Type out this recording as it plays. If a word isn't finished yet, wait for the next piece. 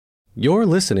You're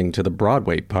listening to the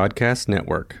Broadway Podcast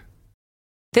Network.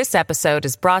 This episode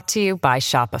is brought to you by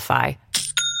Shopify.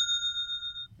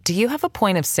 Do you have a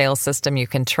point of sale system you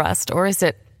can trust, or is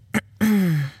it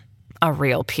a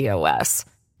real POS?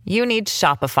 You need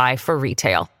Shopify for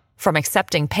retail. From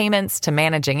accepting payments to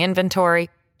managing inventory,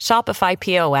 Shopify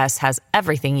POS has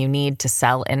everything you need to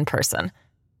sell in person.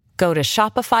 Go to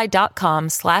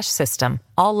shopify.com/system,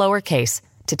 all lowercase,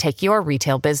 to take your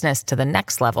retail business to the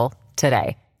next level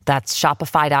today. That's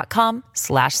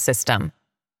shopify.com/system.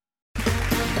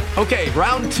 Okay,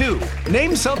 round two.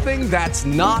 Name something that's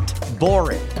not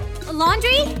boring. A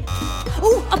laundry?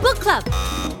 Ooh, a book club.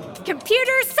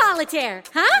 Computer solitaire,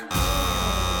 huh?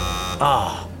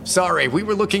 Ah, sorry, we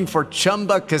were looking for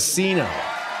Chumba Casino.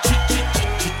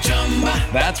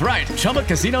 That's right,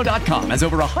 ChumbaCasino.com has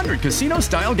over 100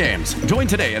 casino-style games. Join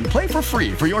today and play for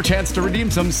free for your chance to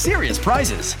redeem some serious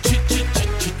prizes.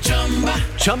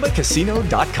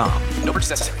 ChumbaCasino.com. No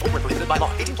purchase necessary. Void where prohibited by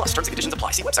law. 18+ terms and conditions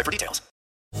apply. See website for details.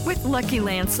 With Lucky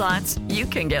Land Slots, you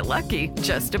can get lucky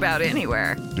just about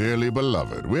anywhere. Dearly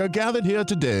beloved, we are gathered here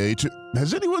today to...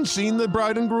 Has anyone seen the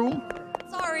bride and groom?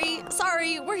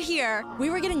 Sorry, we're here. We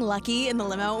were getting lucky in the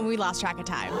limo and we lost track of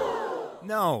time.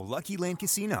 No, Lucky Land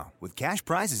Casino, with cash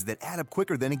prizes that add up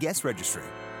quicker than a guest registry.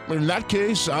 In that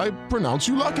case, I pronounce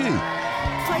you lucky.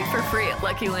 Play for free at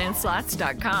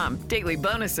LuckyLandSlots.com. Daily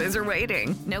bonuses are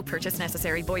waiting. No purchase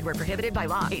necessary. Void where prohibited by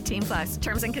law. 18+.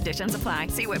 Terms and conditions apply.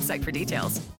 See website for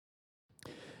details.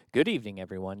 Good evening,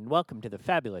 everyone, and welcome to the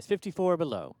fabulous 54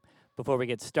 Below. Before we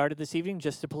get started this evening,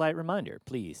 just a polite reminder.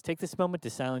 Please take this moment to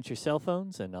silence your cell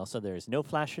phones, and also there is no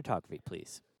flash photography,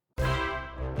 please.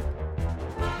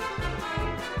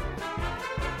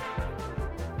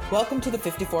 Welcome to the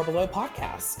 54 Below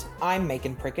podcast. I'm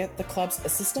Megan Prickett, the club's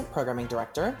assistant programming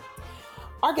director.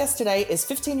 Our guest today is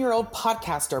 15-year-old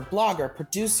podcaster, blogger,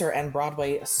 producer, and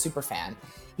Broadway superfan.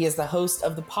 He is the host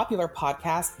of the popular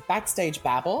podcast Backstage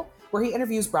Babble, where he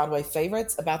interviews Broadway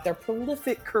favorites about their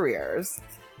prolific careers.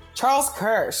 Charles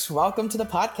Kirsch, welcome to the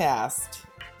podcast.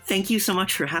 Thank you so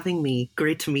much for having me.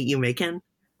 Great to meet you, Megan.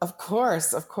 Of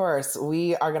course.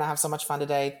 We are going to have so much fun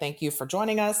today. Thank you for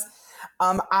joining us.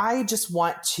 I just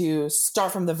want to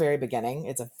start from the very beginning.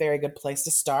 It's a very good place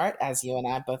to start, as you and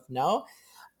I both know.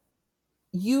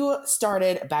 You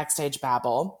started Backstage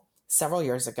Babble several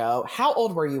years ago. How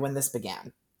old were you when this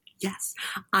began? Yes,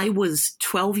 I was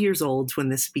 12 years old when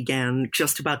this began,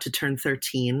 just about to turn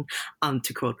 13,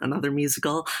 to quote another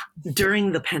musical.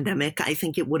 During the pandemic, I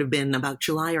think it would have been about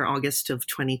July or August of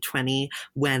 2020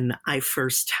 when I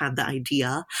first had the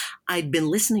idea. I'd been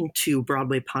listening to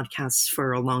Broadway podcasts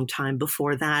for a long time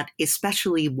before that,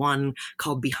 especially one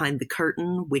called Behind the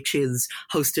Curtain, which is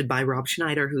hosted by Rob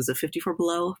Schneider, who's a 54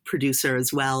 Below producer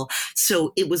as well.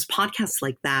 So it was podcasts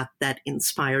like that that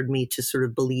inspired me to sort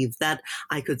of believe that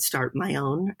I could start my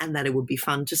own and that it would be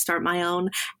fun to start my own.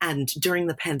 And during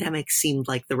the pandemic seemed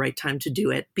like the right time to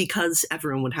do it because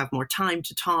everyone would have more time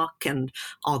to talk and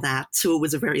all that. So it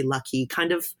was a very lucky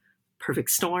kind of perfect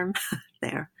storm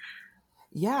there.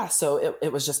 Yeah. So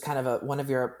it was just kind of one of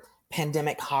your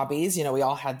pandemic hobbies. You know, we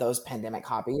all had those pandemic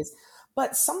hobbies,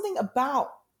 but something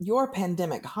about your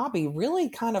pandemic hobby really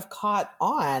kind of caught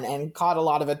on and caught a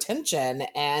lot of attention.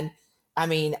 And I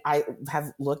mean, I've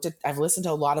listened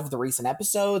to a lot of the recent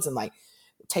episodes and like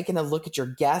taken a look at your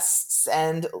guests,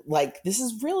 and like, this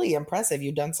is really impressive.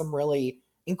 You've done some really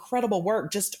incredible work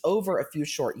just over a few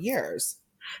short years.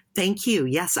 Thank you.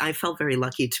 Yes, I felt very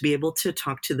lucky to be able to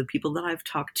talk to the people that I've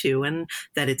talked to and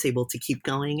that it's able to keep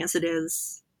going as it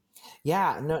is.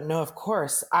 Yeah, no, of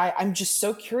course. I'm just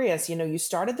so curious. You know, you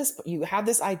had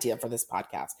this idea for this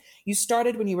podcast. You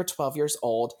started when you were 12 years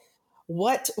old.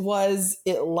 What was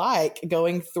it like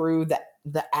going through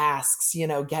the asks, you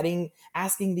know,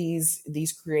 asking these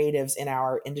creatives in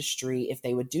our industry if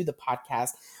they would do the podcast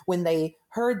when they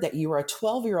heard that you were a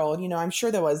 12-year-old? You know, I'm sure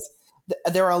there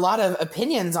were a lot of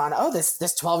opinions on, this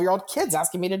 12-year-old kid's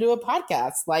asking me to do a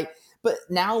podcast. Like, but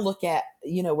now look at,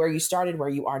 you know, where you started, where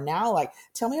you are now. Like,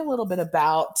 tell me a little bit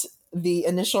about the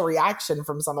initial reaction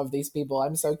from some of these people.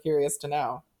 I'm so curious to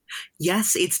know.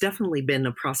 Yes, it's definitely been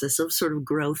a process of sort of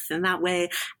growth in that way.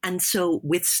 And so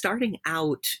with starting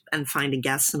out and finding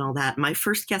guests and all that, my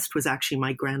first guest was actually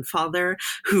my grandfather,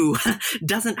 who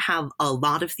doesn't have a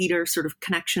lot of theater sort of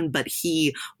connection, but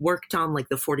he worked on like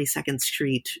the 42nd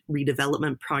Street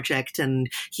redevelopment project.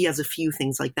 And he has a few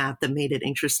things like that made it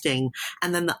interesting.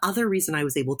 And then the other reason I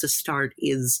was able to start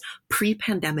is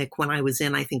pre-pandemic, when I was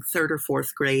in, I think, third or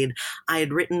fourth grade, I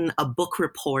had written a book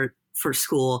report for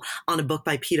school on a book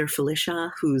by Peter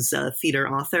Felicia, who's a theater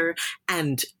author.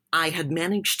 And I had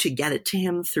managed to get it to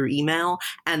him through email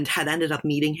and had ended up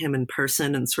meeting him in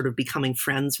person and sort of becoming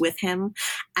friends with him.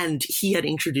 And he had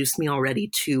introduced me already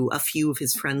to a few of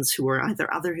his friends who were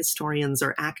either other historians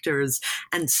or actors.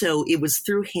 And so it was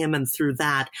through him and through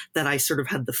that I sort of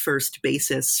had the first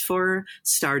basis for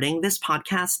starting this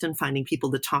podcast and finding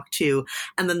people to talk to.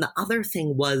 And then the other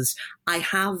thing was I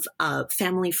have a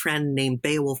family friend named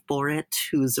Beowulf Borit,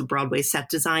 who's a Broadway set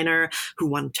designer who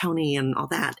won Tony and all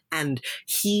that. And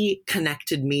he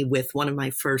connected me with one of my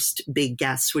first big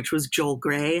guests, which was Joel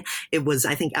Grey. It was,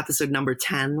 I think, episode number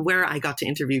 10, where I got to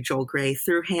interview Joel Grey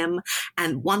through him.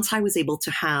 And once I was able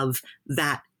to have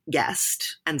that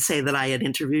guest and say that I had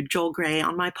interviewed Joel Grey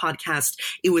on my podcast,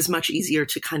 it was much easier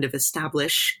to kind of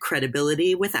establish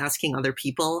credibility with asking other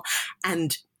people.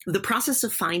 And the process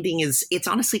of finding it's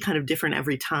honestly kind of different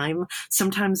every time.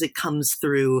 Sometimes it comes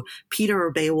through Peter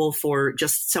or Beowulf or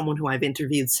just someone who I've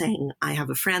interviewed saying, I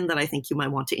have a friend that I think you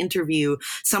might want to interview.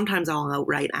 Sometimes I'll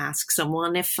outright ask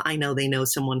someone if I know they know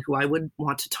someone who I would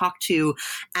want to talk to.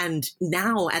 And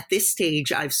now at this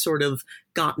stage, I've sort of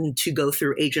gotten to go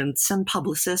through agents and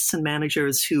publicists and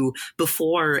managers who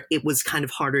before it was kind of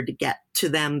harder to get to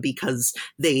them because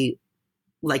they,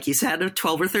 like you said, a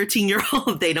 12 or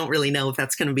 13-year-old, they don't really know if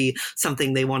that's going to be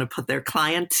something they want to put their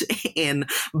client in.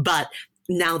 But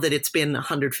now that it's been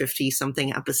 150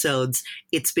 something episodes,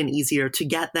 it's been easier to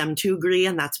get them to agree.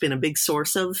 And that's been a big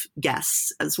source of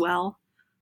guests as well.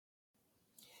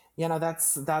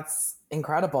 That's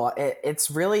incredible. It's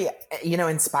really,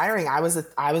 inspiring. I was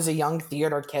a young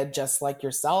theater kid, just like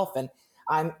yourself. And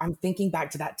I'm thinking back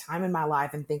to that time in my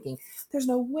life and thinking, there's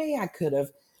no way I could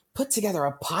have put together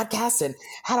a podcast and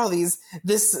had all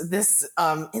this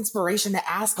inspiration to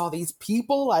ask all these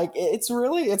people. Like it's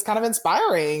kind of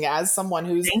inspiring as someone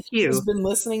who's been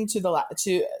listening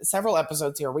to several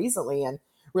episodes here recently and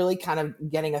really kind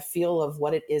of getting a feel of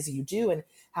what it is you do and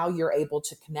how you're able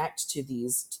to connect to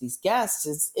these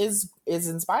guests is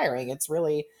inspiring. It's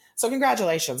really, so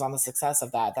congratulations on the success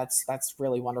of that. That's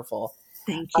really wonderful.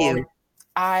 Thank you.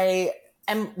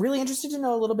 I'm really interested to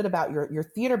know a little bit about your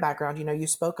theater background. You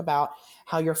spoke about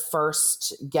how your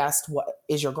first guest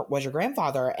was your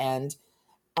grandfather and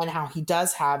how he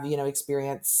does have,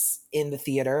 experience in the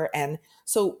theater. And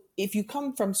so if you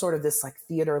come from sort of this like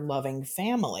theater loving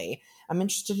family, I'm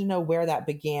interested to know where that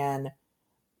began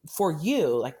for you.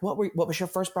 Like what was your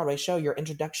first Broadway show, your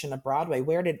introduction to Broadway?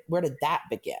 Where did that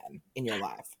begin in your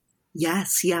life?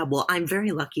 Yes. Yeah. Well, I'm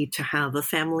very lucky to have a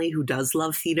family who does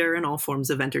love theater and all forms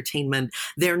of entertainment.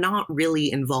 They're not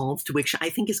really involved, which I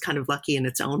think is kind of lucky in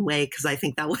its own way, because I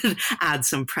think that would add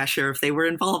some pressure if they were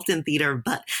involved in theater.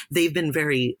 But they've been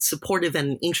very supportive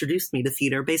and introduced me to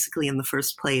theater basically in the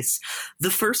first place. The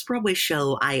first Broadway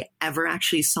show I ever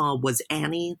actually saw was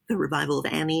Annie, the revival of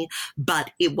Annie.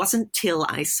 But it wasn't till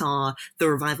I saw the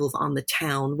revival of On the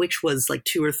Town, which was like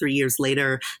 2 or 3 years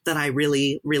later, that I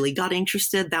really, really got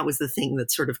interested. That was the thing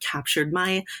that sort of captured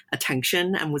my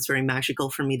attention and was very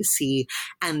magical for me to see.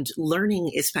 And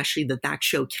learning especially that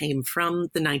show came from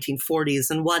the 1940s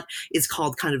and what is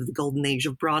called kind of the golden age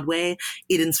of Broadway,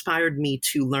 it inspired me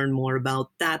to learn more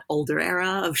about that older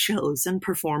era of shows and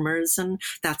performers. And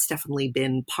that's definitely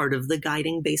been part of the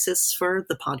guiding basis for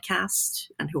the podcast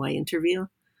and who I interview.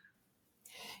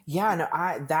 Yeah, no,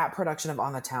 that production of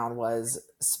On the Town was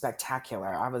spectacular.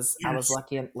 I was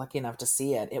lucky enough to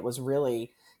see it. It was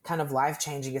really kind of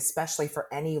life-changing, especially for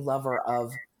any lover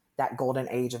of that golden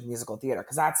age of musical theater,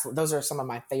 because those are some of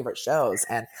my favorite shows.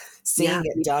 And seeing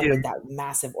it done with that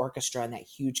massive orchestra and that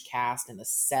huge cast and the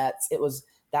sets,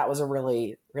 that was a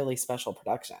really, really special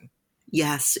production.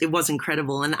 Yes, it was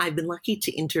incredible. And I've been lucky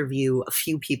to interview a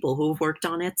few people who have worked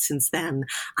on it since then.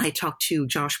 I talked to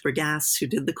Josh Bergasse, who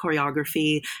did the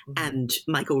choreography, and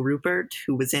Michael Rupert,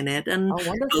 who was in it. And oh,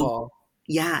 wonderful.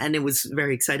 Yeah, and it was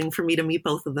very exciting for me to meet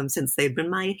both of them since they've been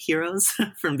my heroes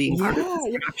from being part of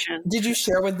this production. Did you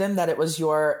share with them that it was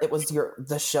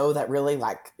the show that really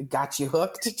like got you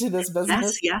hooked to this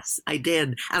business? Yes, I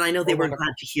did. And I know they were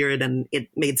glad to hear it and it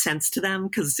made sense to them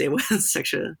because it was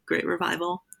such a great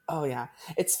revival. Oh, yeah.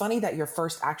 It's funny that your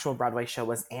first actual Broadway show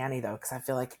was Annie, though, because I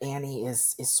feel like Annie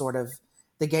is sort of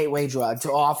the gateway drug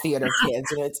to all theater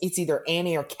kids. It's either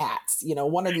Annie or Cats.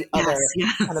 One or the other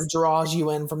kind of draws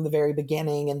you in from the very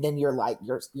beginning, and then you're like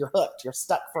you're hooked. You're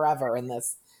stuck forever in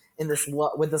this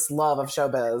with this love of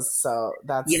showbiz. So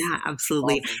that's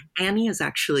absolutely. Awesome. Annie is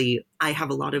actually, I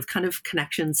have a lot of kind of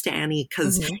connections to Annie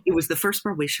because it was the first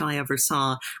Broadway show I ever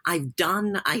saw. I've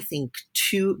done, I think,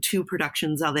 two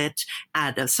productions of it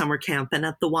at a summer camp and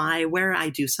at the Y, where I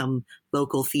do some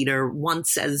local theater,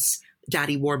 once as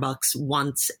Daddy Warbucks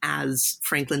once as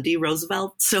Franklin D.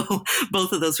 Roosevelt. So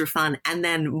both of those were fun. And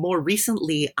then more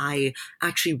recently, I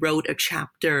actually wrote a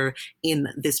chapter in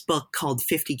this book called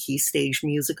 50 Key Stage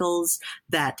Musicals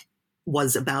that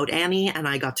was about Annie, and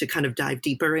I got to kind of dive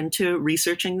deeper into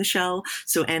researching the show.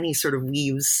 So Annie sort of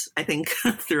weaves, I think,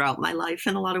 throughout my life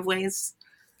in a lot of ways.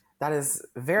 That is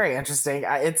very interesting.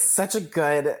 It's such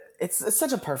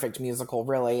a perfect musical,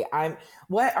 really.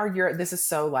 This is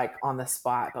so like on the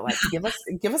spot, but like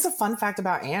give us a fun fact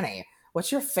about Annie.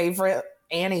 What's your favorite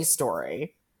Annie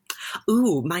story?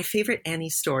 Ooh, my favorite Annie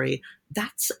story.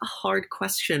 That's a hard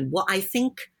question. Well, I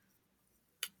think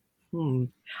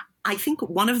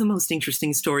one of the most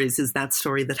interesting stories is that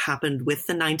story that happened with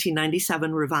the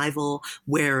 1997 revival,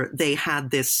 where they had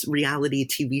this reality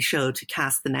TV show to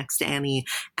cast the next Annie,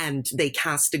 and they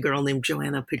cast a girl named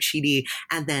Joanna Pacini,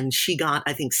 and then she got,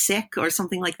 I think, sick or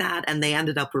something like that, and they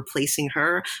ended up replacing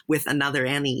her with another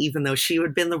Annie, even though she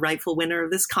had been the rightful winner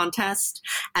of this contest.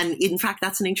 And in fact,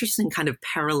 that's an interesting kind of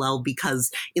parallel,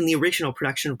 because in the original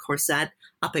production of Corset,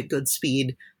 Up at Good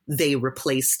Speed, they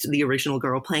replaced the original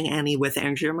girl playing Annie with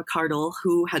Andrea McArdle,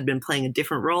 who had been playing a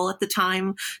different role at the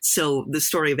time. So the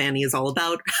story of Annie is all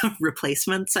about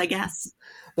replacements, I guess.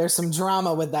 There's some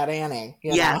drama with that Annie.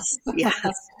 Yes.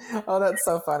 Oh, that's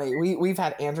so funny. We've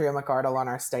had Andrea McArdle on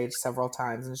our stage several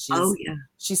times, and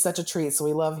she's such a treat. So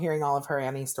we love hearing all of her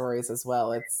Annie stories as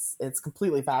well. It's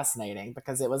completely fascinating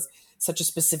because it was such a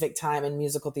specific time in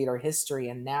musical theater history,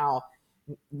 and now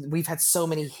we've had so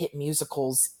many hit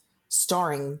musicals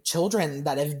starring children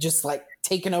that have just like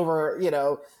taken over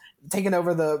the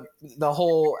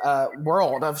whole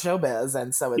world of showbiz.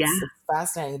 And so it's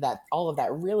fascinating that all of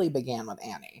that really began with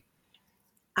Annie.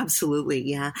 Absolutely.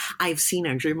 Yeah. I've seen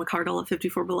Andrea McArdle at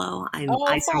 54 Below.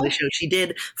 I saw the show she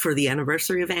did for the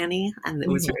anniversary of Annie, and it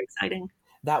was very exciting.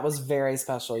 That was very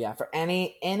special. Yeah. For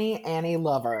any Annie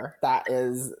lover, that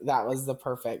was the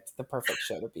perfect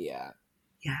show to be at.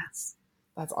 Yes.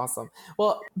 That's awesome.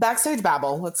 Well, Backstage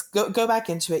Babble, let's go back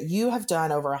into it. You have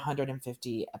done over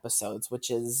 150 episodes,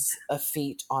 which is a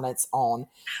feat on its own.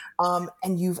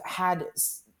 And you've had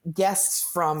guests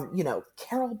from,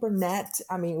 Carol Burnett,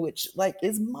 which like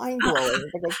is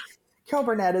mind-blowing because Carol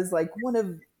Burnett is like one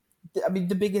of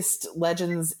the biggest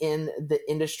legends in the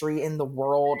industry, in the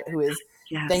world, who is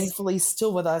thankfully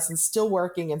still with us and still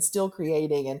working and still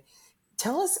creating. And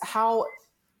tell us how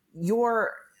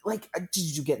did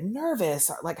you get nervous?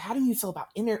 Like, how do you feel about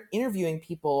interviewing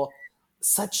people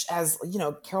such as,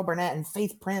 Carol Burnett and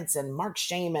Faith Prince and Mark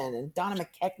Shaman and Donna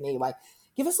McKechnie? Like,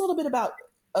 give us a little bit about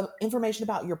information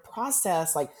about your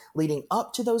process, like leading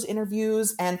up to those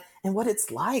interviews and what it's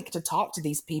like to talk to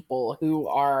these people who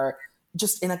are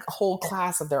just in a whole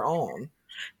class of their own.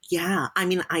 Yeah.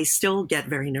 I still get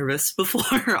very nervous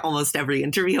before almost every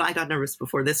interview. I got nervous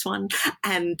before this one.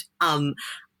 And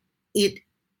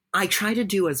I try to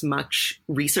do as much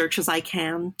research as I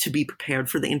can to be prepared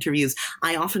for the interviews.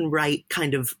 I often write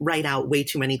out way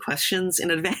too many questions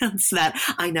in advance that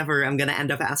I never am going to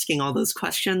end up asking all those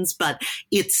questions, but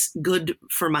it's good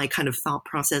for my kind of thought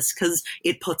process because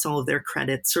it puts all of their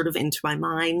credit sort of into my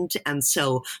mind. And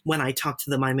so when I talk to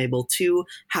them, I'm able to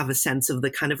have a sense of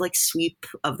the kind of like sweep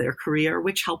of their career,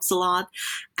 which helps a lot.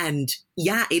 And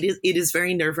yeah, it is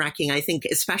very nerve-wracking. I think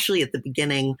especially at the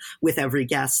beginning with every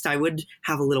guest, I would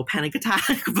have a little panic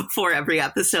attack before every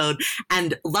episode.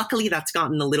 And luckily that's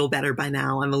gotten a little better by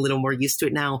now. I'm a little more used to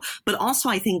it now. But also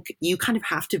I think you kind of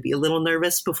have to be a little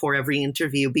nervous before every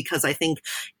interview, because I think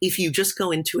if you just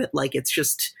go into it like it's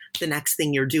just the next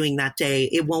thing you're doing that day,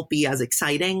 it won't be as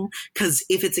exciting. Because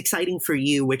if it's exciting for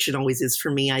you, which it always is for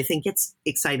me, I think it's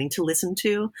exciting to listen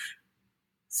to.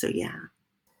 So yeah.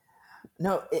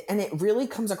 No, and it really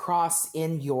comes across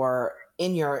in your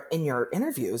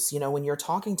interviews. When you're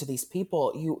talking to these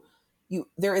people,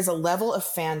 there is a level of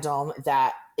fandom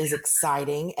that is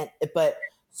exciting but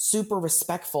super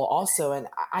respectful also. And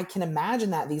I can imagine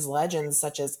that these legends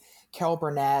such as Carol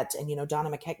Burnett and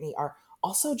Donna McKechnie are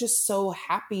also just so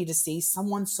happy to see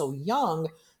someone so young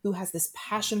who has this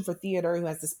passion for theater, who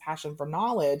has this passion for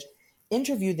knowledge,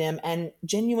 interview them and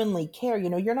genuinely care.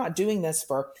 You're not doing this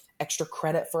for extra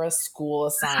credit for a school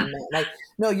assignment.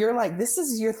 No, you're like, this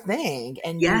is your thing.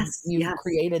 And you've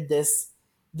created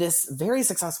this very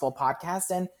successful podcast.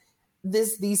 And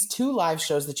these two live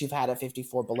shows that you've had at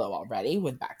 54 Below already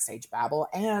with Backstage Babble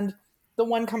and the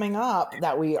one coming up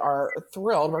that we are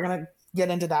thrilled. We're going to get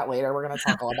into that later. We're going to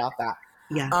talk all about that.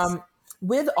 Yes.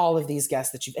 With all of these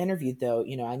guests that you've interviewed though,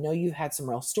 I know you've had some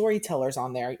real storytellers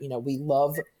on there. We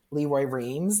love Leroy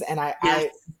Reams, and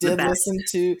I did listen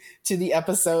to the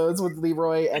episodes with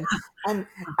Leroy, and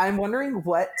I'm wondering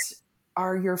what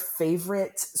are your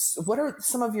favorite, what are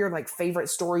some of your like favorite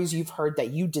stories you've heard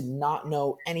that you did not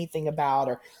know anything about,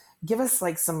 or give us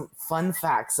like some fun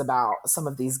facts about some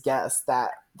of these guests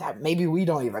that maybe we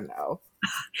don't even know.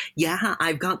 Yeah,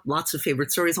 I've got lots of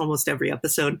favorite stories. Almost every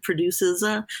episode produces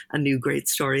a new great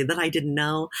story that I didn't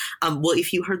know. Well,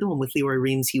 if you heard the one with Leroy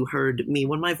Reams, you heard me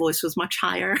when my voice was much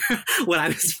higher. When I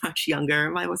was much younger,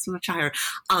 my voice was much higher.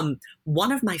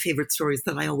 One of my favorite stories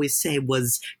that I always say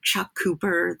was Chuck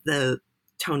Cooper, the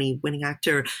Tony-winning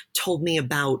actor, told me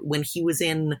about when he was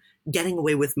in Getting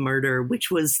Away with Murder,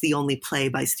 which was the only play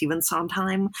by Stephen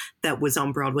Sondheim that was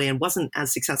on Broadway and wasn't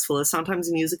as successful as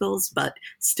Sondheim's musicals, but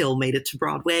still made it to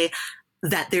Broadway.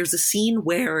 That there's a scene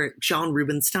where John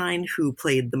Rubinstein, who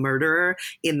played the murderer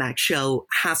in that show,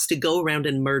 has to go around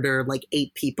and murder like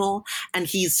 8 people. And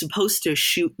he's supposed to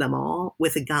shoot them all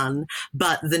with a gun.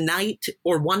 But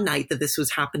one night that this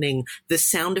was happening, the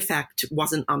sound effect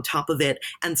wasn't on top of it.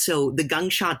 And so the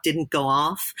gunshot didn't go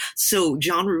off. So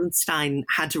John Rubinstein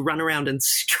had to run around and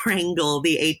strangle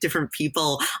the 8 different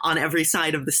people on every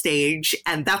side of the stage.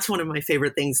 And that's one of my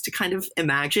favorite things to kind of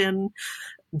imagine.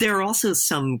 There are also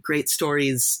some great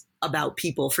stories about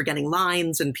people forgetting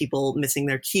lines and people missing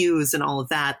their cues and all of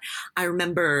that. I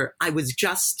remember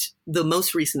the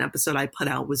most recent episode I put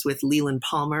out was with Leland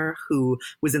Palmer, who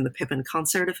was in the Pippin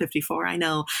concert at 54, I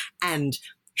know. And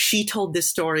she told this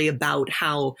story about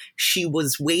how she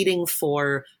was waiting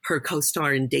for her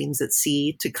co-star in Dames at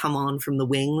Sea to come on from the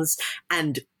wings.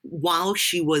 And while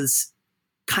she was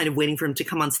kind of waiting for him to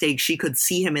come on stage, she could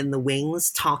see him in the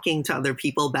wings talking to other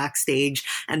people backstage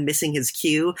and missing his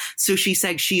cue. So she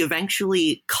said she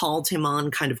eventually called him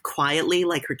on kind of quietly,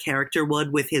 like her character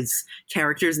would with his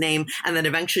character's name. And then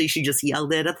eventually she just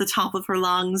yelled it at the top of her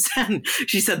lungs. And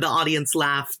she said the audience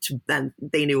laughed and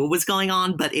they knew what was going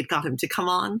on, but it got him to come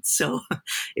on. So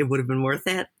it would have been worth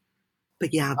it.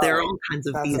 But yeah, there are all kinds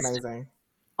of these. Amazing.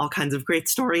 All kinds of great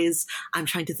stories. I'm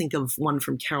trying to think of one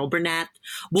from Carol Burnett.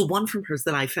 Well, one from hers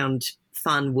that I found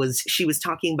fun was she was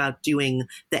talking about doing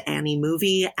the Annie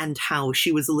movie and how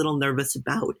she was a little nervous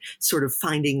about sort of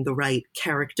finding the right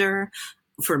character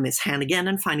for Miss Hannigan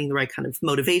and finding the right kind of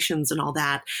motivations and all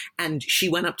that. And she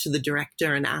went up to the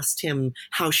director and asked him,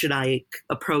 how should I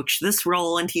approach this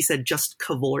role? And he said, just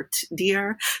cavort,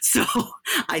 dear. So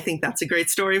I think that's a great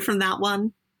story from that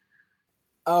one.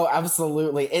 Oh,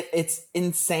 absolutely. It's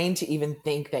insane to even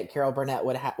think that Carol Burnett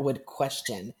would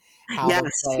question how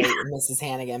to play Mrs.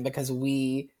 Hannigan, because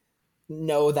we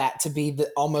know that to be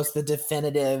almost the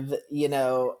definitive,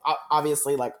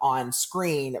 obviously like on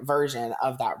screen version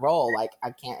of that role. Like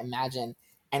I can't imagine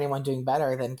anyone doing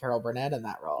better than Carol Burnett in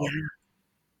that role. Yeah,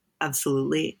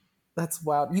 absolutely. That's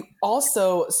wild. You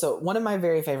also, so one of my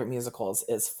very favorite musicals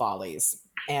is Follies.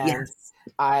 And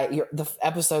the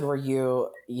episode where you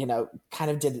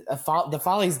kind of did the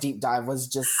Follies deep dive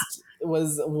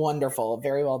was wonderful.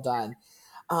 Very well done.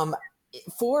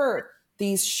 For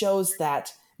these shows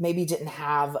that maybe didn't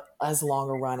have as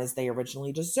long a run as they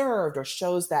originally deserved, or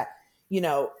shows that,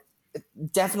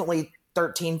 definitely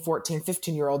 13, 14,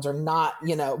 15-year-olds are not,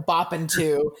 bopping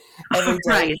to every day.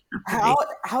 Right.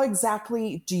 How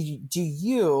exactly did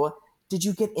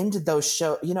you get into those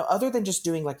shows, other than just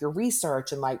doing like your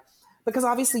research and like, because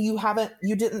obviously you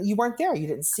weren't there. You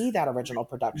didn't see that original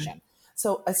production.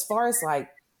 So as far as like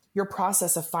your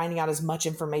process of finding out as much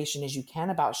information as you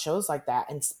can about shows like that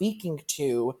and speaking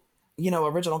to,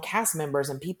 original cast members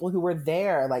and people who were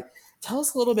there, like tell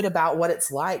us a little bit about what it's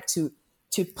like to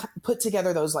put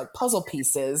together those like puzzle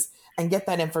pieces and get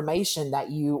that information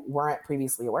that you weren't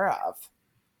previously aware of.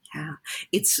 Yeah,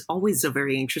 it's always a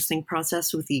very interesting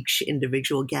process with each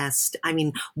individual guest. I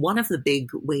mean, one of the big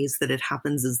ways that it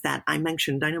happens is that I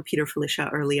know Peter Felicia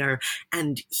earlier,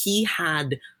 and he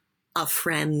had a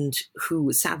friend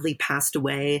who sadly passed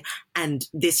away. And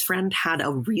this friend had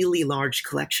a really large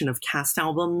collection of cast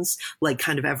albums, like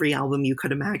kind of every album you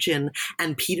could imagine.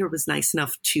 And Peter was nice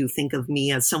enough to think of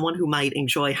me as someone who might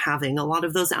enjoy having a lot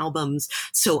of those albums.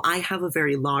 So I have a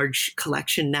very large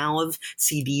collection now of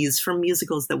CDs from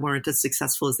musicals that weren't as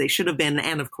successful as they should have been.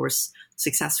 And of course,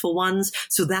 successful ones.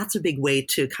 So that's a big way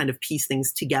to kind of piece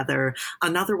things together.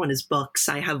 Another one is books.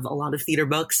 I have a lot of theater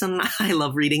books and I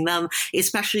love reading them,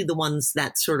 especially the ones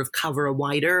that sort of cover a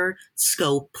wider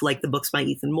scope, like the books by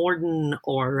Ethan Morden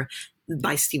or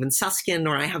by Stephen Susskind,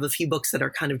 or I have a few books that are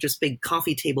kind of just big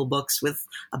coffee table books with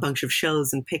a bunch of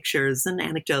shows and pictures and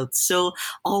anecdotes. So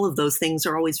all of those things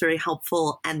are always very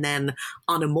helpful. And then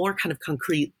on a more kind of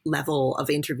concrete level of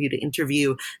interview to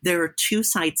interview, there are two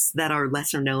sites that are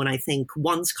lesser known, I think.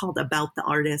 One's called About the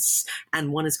Artists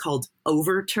and one is called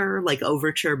Overture, like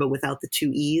overture, but without the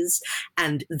two E's.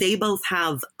 And they both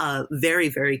have a very,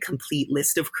 very complete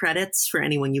list of credits for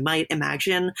anyone you might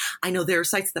imagine. I know there are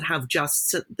sites that have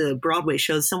just the Broadway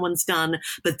shows someone's done,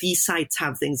 but these sites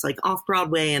have things like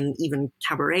off-Broadway and even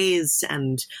cabarets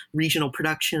and regional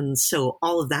productions. So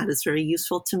all of that is very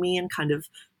useful to me in kind of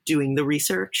doing the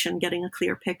research and getting a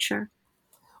clear picture.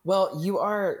 Well,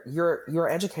 you're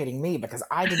educating me, because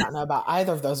I did not know about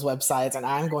either of those websites, and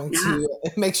I'm going to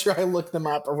make sure I look them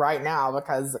up right now,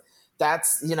 because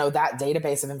that's, that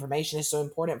database of information is so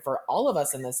important for all of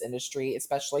us in this industry,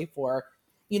 especially for,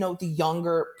 the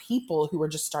younger people who are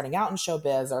just starting out in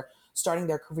showbiz or starting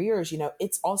their careers.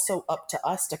 It's also up to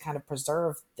us to kind of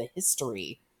preserve the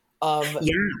history of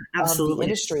the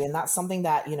industry. And that's something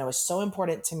that, is so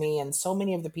important to me and so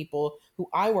many of the people who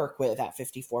I work with at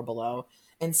 54 Below.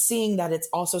 And seeing that it's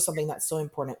also something that's so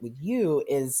important with you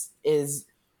is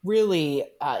really,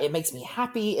 it makes me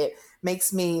happy. It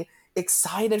makes me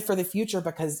excited for the future,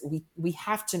 because we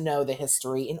have to know the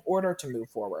history in order to move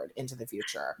forward into the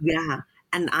future. Yeah.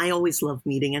 And I always love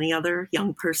meeting any other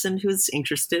young person who's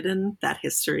interested in that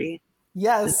history.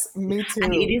 Yes, me too.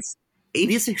 And it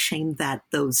is a shame that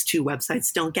those two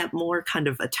websites don't get more kind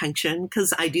of attention,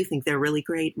 because I do think they're really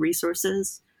great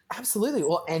resources. Absolutely.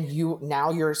 Well, and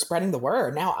you're spreading the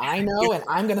word. Now I know, and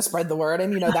I'm going to spread the word.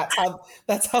 And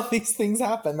that's how these things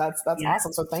happen. That's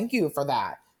awesome. So thank you for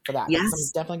that. Yes. I'm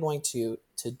definitely going to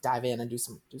dive in and do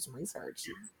some research.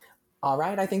 All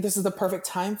right. I think this is the perfect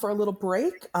time for a little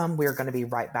break. We're going to be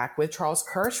right back with Charles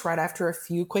Kirsch right after a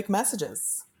few quick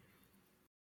messages.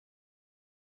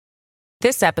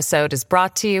 This episode is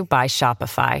brought to you by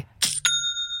Shopify.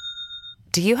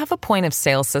 Do you have a point of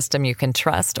sale system you can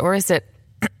trust, or is it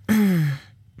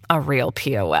a real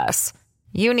POS?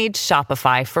 You need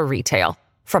Shopify for retail.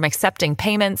 From accepting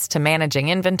payments to managing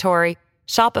inventory,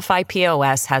 Shopify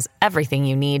POS has everything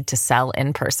you need to sell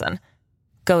in person.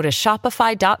 Go to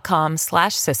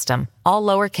shopify.com/system, all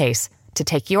lowercase, to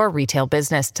take your retail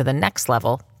business to the next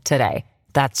level today.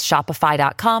 That's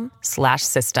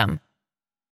shopify.com/system.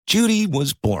 Judy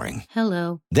was boring.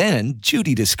 Hello. Then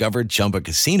Judy discovered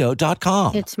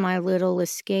ChumbaCasino.com. It's my little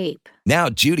escape. Now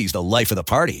Judy's the life of the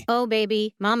party. Oh,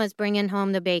 baby, mama's bringing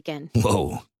home the bacon.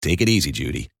 Whoa, take it easy,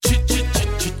 Judy.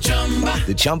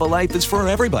 The Chumba life is for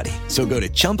everybody. So go to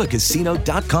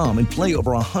ChumbaCasino.com and play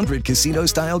over 100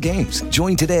 casino-style games.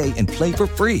 Join today and play for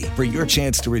free for your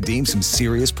chance to redeem some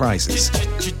serious prizes.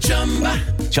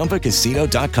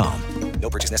 ChumbaCasino.com. No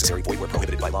purchase necessary. Void where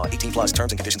prohibited by law. 18+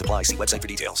 terms and conditions apply. See website for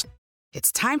details.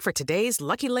 It's time for today's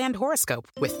Lucky Land horoscope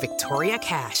with Victoria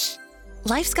Cash.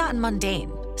 Life's gotten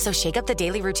mundane, so shake up the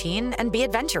daily routine and be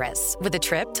adventurous with a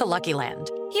trip to Lucky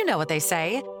Land. You know what they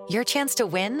say. Your chance to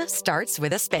win starts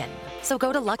with a spin. So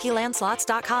go to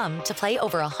LuckyLandSlots.com to play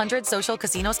over 100 social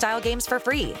casino-style games for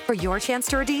free for your chance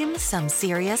to redeem some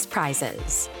serious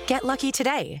prizes. Get lucky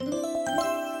today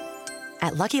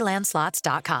at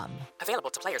LuckyLandSlots.com.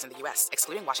 Available to players in the U.S.,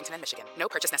 excluding Washington and Michigan. No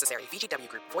purchase necessary. VGW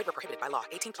Group. Void where prohibited by law.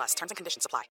 18+. Terms and conditions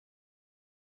apply.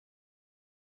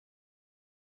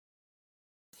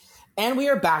 And we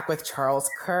are back with Charles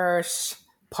Kirsch,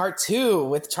 part 2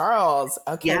 with Charles.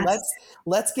 Okay, Yes.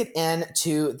 let's get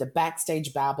into the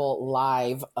backstage babble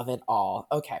live of it all.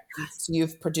 Okay, so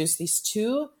you've produced these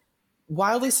 2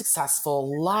 wildly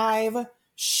successful live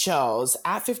shows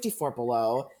at 54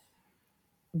 Below.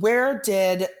 Where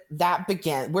did that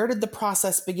begin? Where did the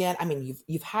process begin? I mean,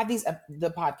 you've had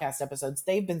the podcast episodes.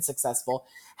 They've been successful.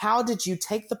 How did you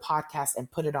take the podcast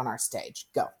and put it on our stage?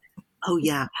 Go. Oh,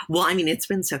 yeah. Well, I mean, it's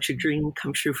been such a dream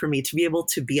come true for me to be able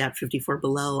to be at 54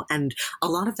 Below. And a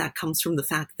lot of that comes from the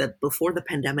fact that before the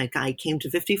pandemic, I came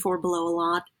to 54 Below a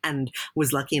lot and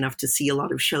was lucky enough to see a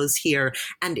lot of shows here.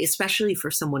 And especially for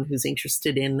someone who's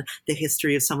interested in the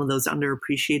history of some of those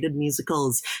underappreciated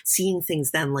musicals, seeing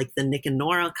things then like the Nick and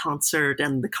Nora concert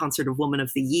and the Concert of Woman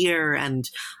of the Year. And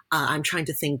I'm trying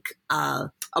to think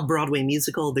a Broadway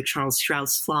musical, the Charles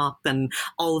Strauss flop, and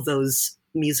all of those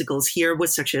musicals here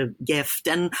was such a gift.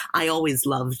 And I always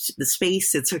loved the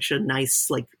space. It's such a nice,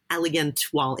 like, elegant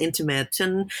while intimate,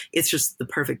 and it's just the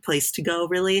perfect place to go,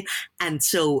 really. And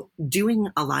so doing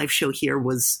a live show here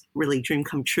was really a dream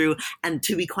come true. And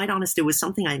to be quite honest, it was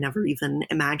something I never even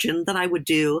imagined that I would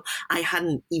do. I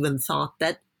hadn't even thought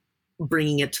that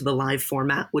bringing it to the live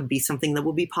format would be something that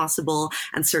would be possible,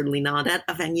 and certainly not at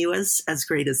a venue as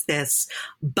great as this.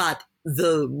 But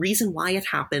the reason why it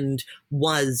happened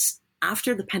was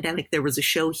after the pandemic, there was a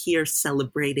show here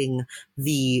celebrating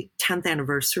the 10th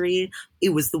anniversary. It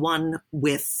was the one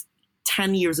with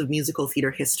 10 years of musical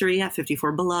theater history at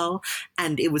 54 Below.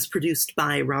 And it was produced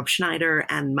by Rob Schneider,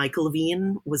 and Michael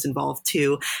Levine was involved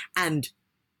too. And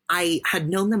I had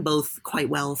known them both quite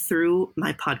well through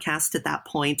my podcast at that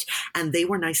point, and they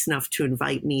were nice enough to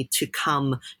invite me to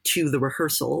come to the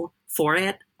rehearsal for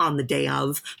it on the day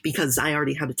of, because I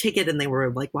already had a ticket, and they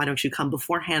were like, why don't you come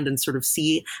beforehand and sort of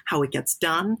see how it gets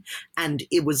done? And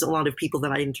it was a lot of people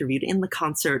that I interviewed in the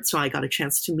concert, so I got a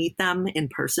chance to meet them in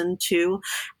person too.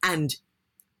 And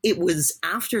it was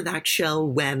after that show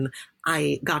when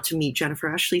I got to meet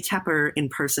Jennifer Ashley Tepper in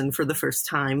person for the first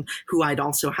time, who I'd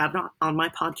also had on my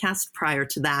podcast prior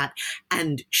to that.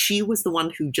 And she was the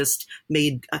one who just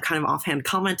made a kind of offhand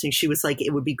comment. And she was like,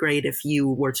 it would be great if you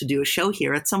were to do a show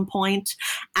here at some point.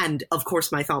 And of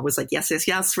course, my thought was like, yes, yes,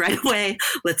 yes, right away.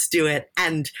 Let's do it.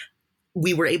 And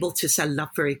we were able to set it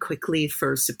up very quickly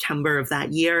for September of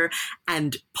that year,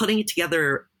 and putting it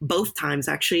together both times,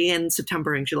 actually in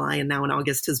September and July and now in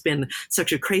August, has been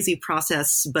such a crazy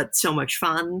process, but so much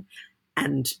fun.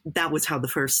 And that was how the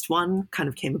first one kind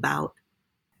of came about.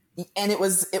 And it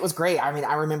was great. I mean,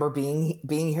 I remember being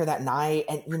here that night,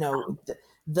 and, you know,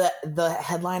 the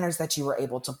headliners that you were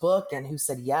able to book and who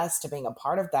said yes to being a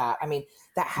part of that. I mean,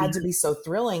 that had to be so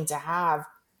thrilling to have.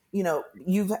 You know,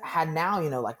 you've had now, you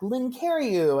know, like Lynn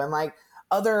Cariou and like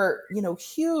other, you know,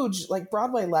 huge like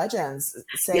Broadway legends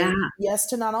say yes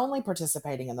to not only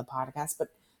participating in the podcast, but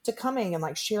to coming and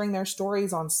like sharing their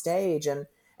stories on stage and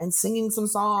singing some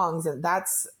songs. And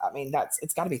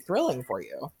it's got to be thrilling for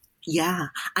you. Yeah.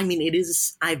 I mean, it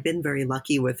is, I've been very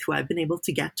lucky with who I've been able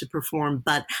to get to perform,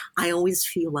 but I always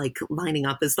feel like lining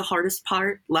up is the hardest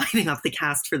part, lining up the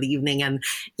cast for the evening. And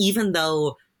even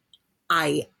though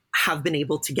I have been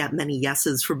able to get many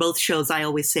yeses for both shows, I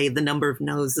always say the number of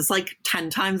no's is like 10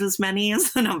 times as many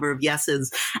as the number of yeses.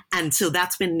 And so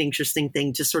that's been an interesting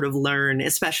thing to sort of learn,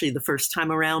 especially the first time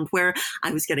around, where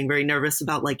I was getting very nervous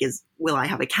about like, will I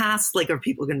have a cast? Like, are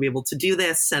people going to be able to do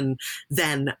this? And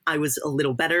then I was a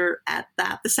little better at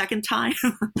that the second time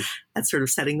at sort of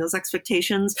setting those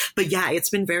expectations. But yeah, it's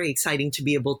been very exciting to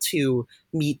be able to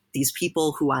meet these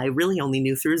people who I really only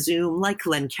knew through Zoom, like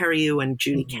Len Cariou and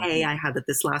Judy Kay I had at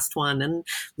this last one, and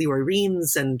Leroy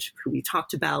Reams, and who we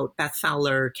talked about, Beth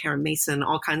Fowler, Karen Mason,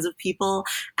 all kinds of people.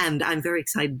 And I'm very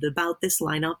excited about this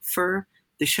lineup for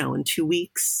the show in 2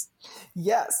 weeks.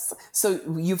 Yes. So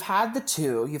you've had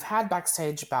you've had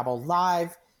Backstage Babble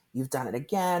Live, you've done it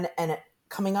again, and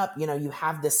coming up, you know, you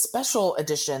have this special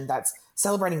edition that's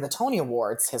celebrating the Tony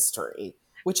Awards history,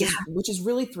 which is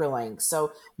really thrilling.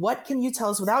 So what can you tell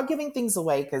us without giving things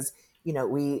away? Because, you know,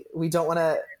 we don't want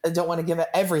to give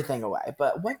everything away,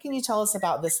 but what can you tell us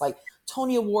about this like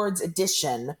Tony Awards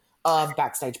edition of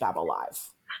Backstage Babble Live?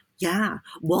 Yeah,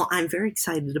 well, I'm very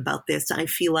excited about this. I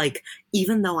feel like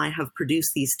even though I have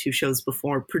produced these two shows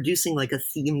before, producing like a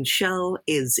themed show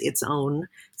is its own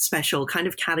special kind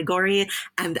of category.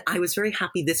 And I was very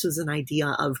happy this was an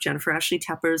idea of Jennifer Ashley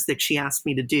Tepper's that she asked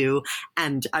me to do.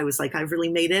 And I was like, I've really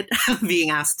made it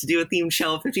being asked to do a themed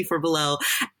show of 54 Below.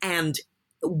 And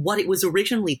what it was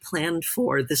originally planned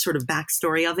for, the sort of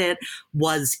backstory of it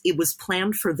was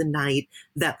planned for the night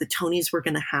that the Tonys were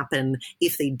going to happen.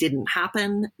 If they didn't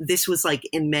happen, this was like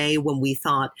in May when we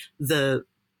thought the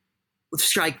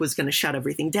strike was going to shut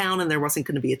everything down and there wasn't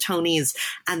going to be a Tonys.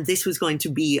 And this was going to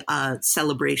be a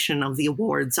celebration of the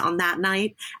awards on that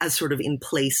night as sort of in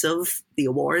place of the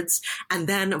awards. And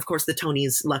then, of course, the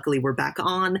Tonys luckily were back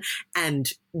on,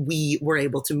 and we were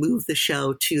able to move the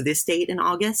show to this date in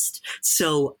August.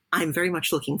 So I'm very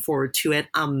much looking forward to it.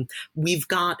 We've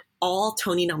got all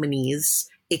Tony nominees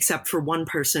except for one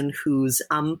person who's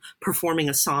performing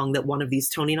a song that one of these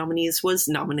Tony nominees was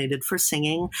nominated for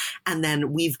singing. And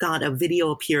then we've got a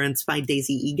video appearance by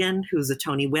Daisy Egan, who's a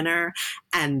Tony winner.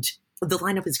 And the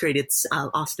lineup is great. It's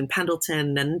Austin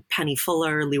Pendleton and Penny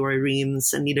Fuller, Leroy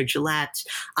Reams, Anita Gillette,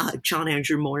 John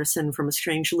Andrew Morrison from A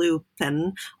Strange Loop,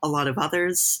 and a lot of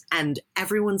others. And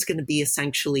everyone's going to be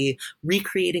essentially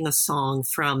recreating a song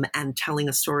from and telling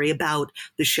a story about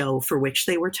the show for which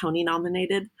they were Tony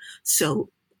nominated. So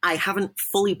I haven't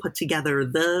fully put together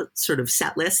the sort of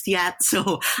set list yet,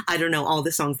 so I don't know all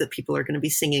the songs that people are going to be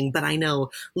singing, but I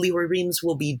know Leroy Reams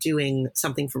will be doing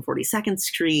something from 42nd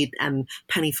Street, and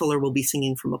Penny Fuller will be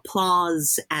singing from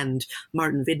Applause, and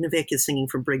Martin Vidnovic is singing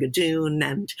from Brigadoon,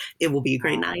 and it will be a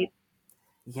great night.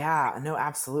 Yeah, no,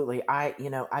 absolutely. I've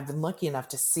been lucky enough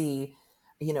to see,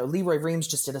 Leroy Reams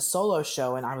just did a solo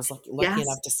show, and I was lucky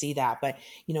enough to see that. But,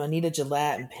 Anita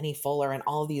Gillette and Penny Fuller and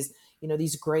all these,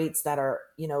 these greats that are,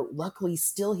 luckily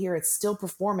still here, it's still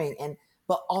performing,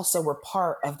 but also were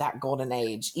part of that golden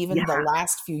age, even the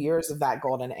last few years of that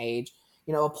golden age.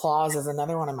 Applause is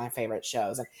another one of my favorite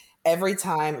shows. And every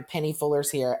time Penny Fuller's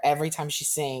here, every time she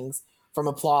sings, from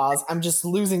Applause. I'm just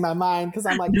losing my mind because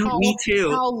I'm like, No, me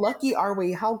too. How lucky are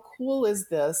we? How cool is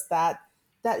this that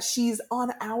she's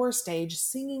on our stage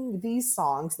singing these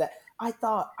songs that I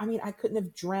couldn't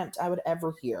have dreamt I would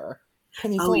ever hear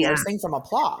Penny Fuller sing from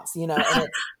Applause, you know,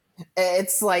 and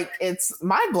it's like, it's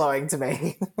mind blowing to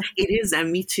me. It is.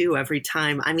 And me too, every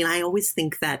time. I mean, I always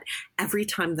think that every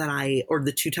time that or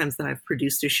the 2 times that I've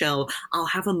produced a show, I'll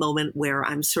have a moment where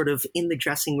I'm sort of in the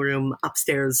dressing room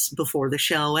upstairs before the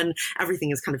show and everything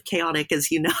is kind of chaotic,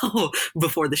 as you know,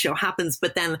 before the show happens.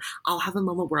 But then I'll have a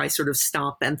moment where I sort of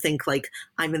stop and think like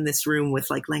I'm in this room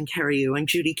with like Len Cariou and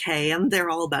Judy Kay, and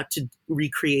they're all about to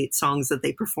recreate songs that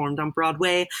they performed on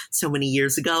Broadway so many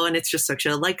years ago. And it's just such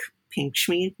a like pinch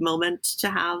me moment to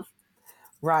have.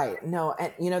 Right. No.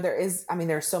 And you know,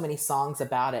 there's so many songs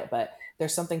about it, but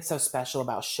there's something so special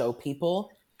about show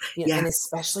people, you know, and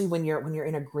especially when you're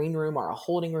in a green room or a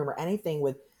holding room or anything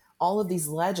with all of these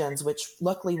legends, which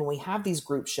luckily when we have these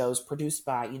group shows produced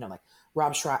by, you know, like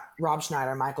Rob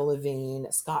Schneider, Michael Levine,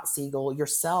 Scott Siegel,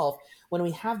 yourself, when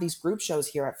we have these group shows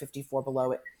here at 54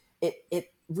 Below,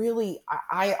 it really,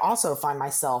 I also find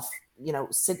myself, you know,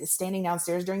 standing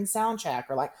downstairs during sound check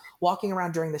or like walking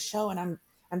around during the show. And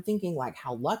I'm thinking like,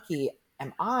 how lucky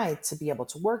am I to be able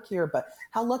to work here, but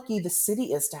how lucky the city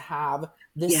is to have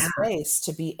this space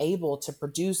to be able to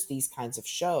produce these kinds of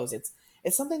shows. It's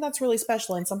something that's really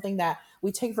special and something that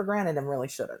we take for granted and really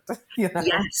shouldn't. You know?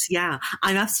 Yes. Yeah.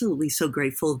 I'm absolutely so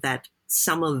grateful that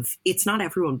it's not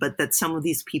everyone, but that some of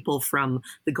these people from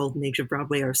the golden age of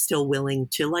Broadway are still willing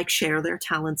to like share their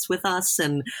talents with us.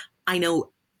 And I know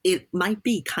it might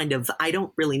be kind of, I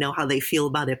don't really know how they feel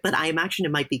about it, but I imagine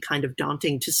it might be kind of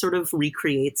daunting to sort of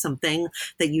recreate something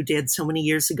that you did so many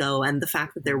years ago. And the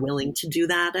fact that they're willing to do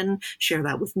that and share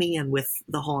that with me and with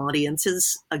the whole audience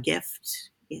is a gift.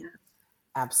 Yeah.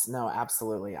 No,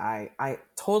 absolutely. I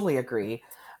totally agree.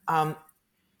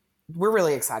 We're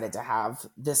really excited to have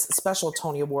this special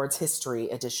Tony Awards history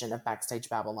edition of Backstage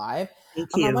Babble Live. Thank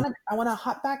you. I want to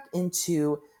hop back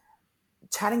into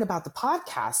chatting about the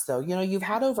podcast, though. You know, you've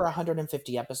had over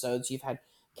 150 episodes. You've had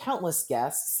countless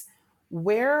guests.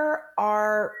 What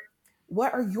are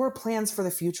your plans for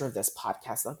the future of this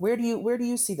podcast? Like, where do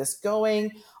you see this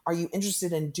going? Are you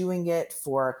interested in doing it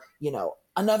for, you know,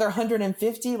 another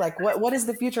 150? Like, what does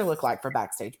the future look like for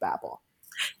Backstage Babble?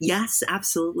 Yes,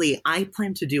 absolutely. I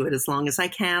plan to do it as long as I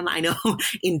can. I know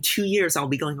in 2 years I'll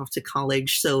be going off to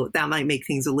college, so that might make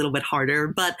things a little bit harder,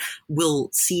 but we'll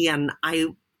see. And I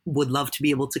would love to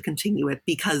be able to continue it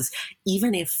because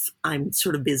even if I'm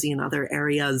sort of busy in other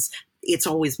areas, it's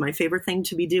always my favorite thing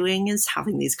to be doing is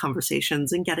having these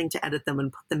conversations and getting to edit them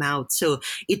and put them out. So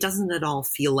it doesn't at all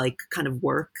feel like kind of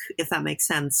work, if that makes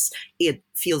sense. It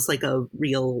feels like a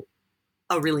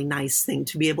really nice thing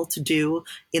to be able to do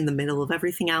in the middle of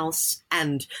everything else.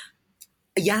 And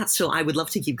yeah, so I would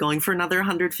love to keep going for another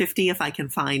 150 if I can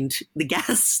find the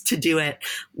guests to do it,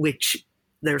 which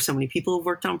there are so many people who've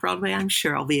worked on Broadway. I'm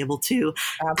sure I'll be able to.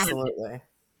 Absolutely. And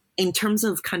in terms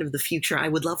of kind of the future, I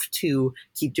would love to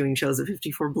keep doing shows at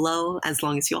 54 Below as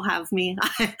long as you'll have me.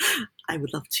 I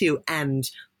would love to. And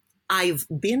I've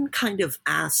been kind of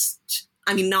asked,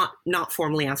 I mean, not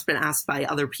formally asked, but asked by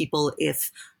other people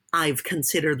if I've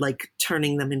considered like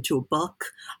turning them into a book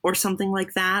or something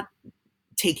like that,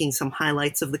 taking some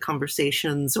highlights of the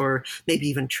conversations or maybe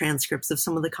even transcripts of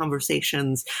some of the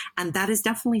conversations. And that is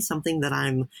definitely something that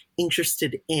I'm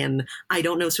interested in. I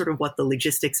don't know sort of what the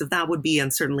logistics of that would be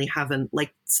and certainly haven't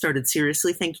like started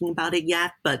seriously thinking about it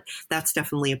yet, but that's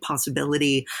definitely a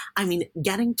possibility. I mean,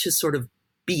 getting to sort of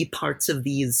be parts of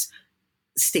these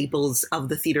staples of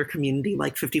the theater community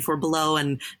like 54 Below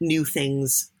and new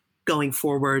things going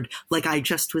forward. Like I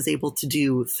just was able to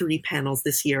do 3 panels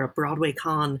this year at Broadway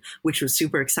Con, which was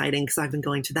super exciting because I've been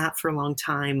going to that for a long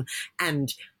time.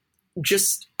 And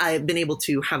just I've been able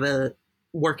to have a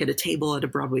work at a table at a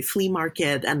Broadway flea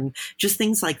market and just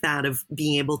things like that of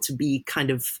being able to be kind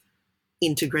of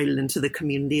integrated into the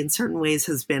community in certain ways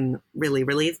has been really,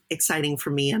 really exciting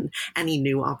for me. And any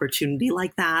new opportunity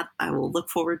like that, I will look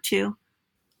forward to.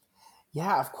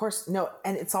 Yeah, of course. No,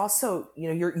 and it's also, you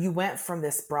know, you went from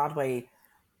this Broadway,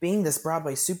 being this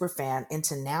Broadway super fan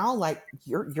into now like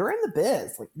you're in the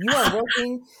biz. Like you are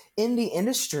working in the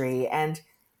industry, and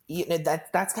you know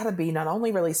that's got to be not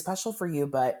only really special for you,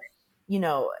 but you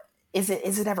know, is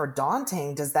it ever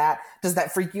daunting? Does that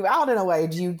freak you out in a way?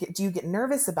 Do you get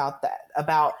nervous about that?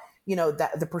 About, you know,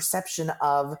 that the perception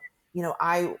of, you know,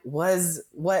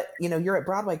 you're at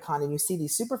Broadway Con and you see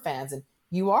these super fans and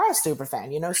you are a super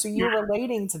fan, you know, so you're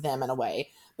relating to them in a way,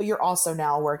 but you're also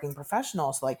now a working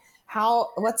professional. So like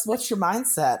what's your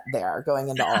mindset there going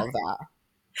into all of that?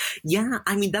 Yeah,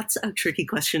 I mean, that's a tricky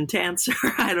question to answer.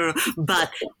 I don't know.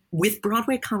 But with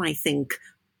BroadwayCon, I think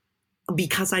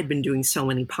because I'd been doing so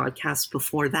many podcasts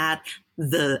before that,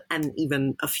 and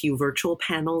even a few virtual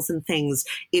panels and things,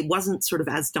 it wasn't sort of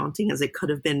as daunting as it could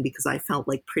have been because I felt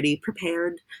like pretty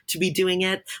prepared to be doing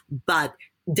it. But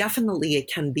definitely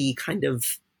it can be kind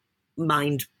of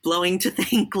mind blowing to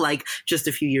think like just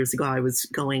a few years ago I was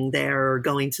going there or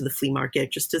going to the flea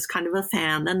market just as kind of a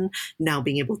fan, and now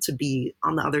being able to be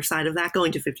on the other side of that,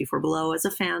 going to 54 Below as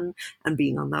a fan and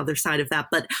being on the other side of that.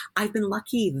 But I've been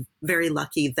lucky, very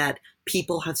lucky, that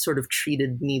people have sort of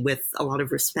treated me with a lot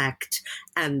of respect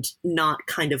and not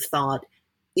kind of thought,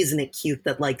 isn't it cute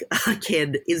that like a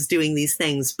kid is doing these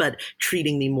things, but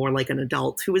treating me more like an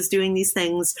adult who is doing these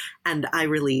things. And I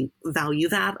really value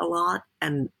that a lot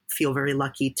and feel very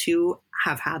lucky to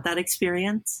have had that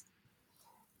experience.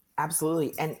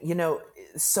 Absolutely. And,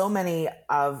 so many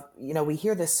of, we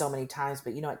hear this so many times,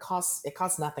 but, it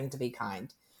costs nothing to be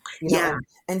kind. Yeah.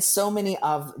 And so many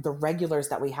of the regulars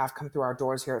that we have come through our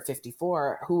doors here at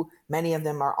 54, who many of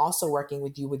them are also working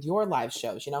with you with your live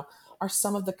shows, are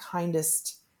some of the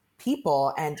kindest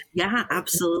people. And yeah,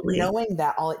 absolutely. Knowing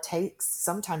that all it takes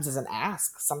sometimes is an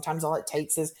ask. Sometimes all it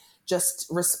takes is just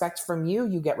respect from you.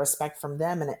 You get respect from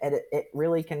them, and it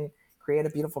really can create a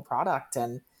beautiful product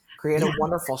and create a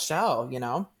wonderful show.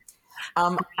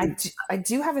 I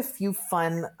do have a few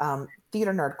fun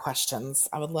theater nerd questions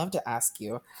I would love to ask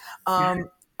you.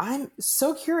 I'm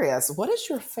so curious. What is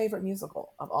your favorite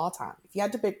musical of all time? If you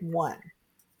had to pick one.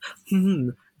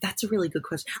 That's a really good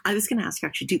question. I was going to ask,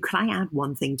 actually, could I add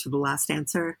one thing to the last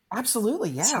answer?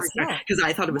 Absolutely, yes. Because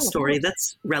I thought of a story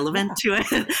that's relevant to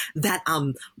it. That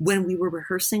when we were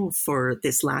rehearsing for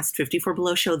this last 54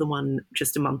 Below show, the one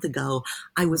just a month ago,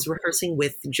 I was rehearsing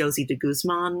with Josie de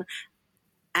Guzman,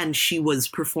 and she was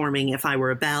performing If I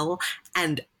Were a Belle.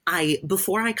 And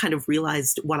before I kind of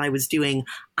realized what I was doing,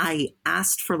 I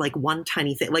asked for like one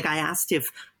tiny thing. Like I asked if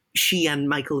she and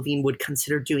Michael Levine would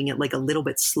consider doing it like a little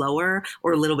bit slower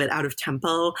or a little bit out of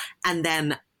tempo. And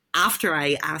then after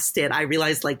I asked it, I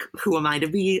realized like, who am I to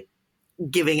be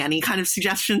giving any kind of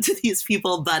suggestion to these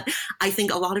people? But I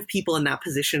think a lot of people in that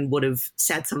position would have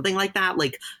said something like that.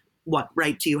 Like, what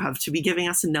right do you have to be giving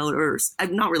us a note, or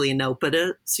not really a note, but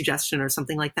a suggestion or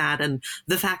something like that? And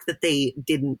the fact that they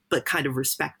didn't, but kind of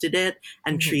respected it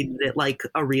and treated it like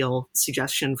a real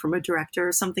suggestion from a director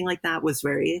or something like that was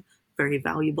very, very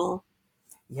valuable.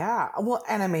 Yeah. Well,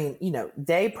 and I mean,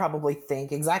 they probably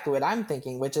think exactly what I'm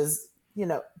thinking, which is,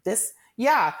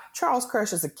 Charles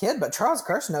Kirsch is a kid, but Charles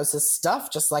Kirsch knows his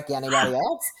stuff just like anybody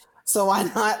else. So why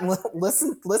not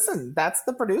listen? That's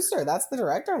the producer. That's the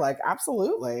director. Like,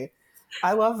 absolutely.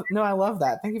 I love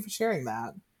that. Thank you for sharing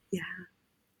that. Yeah.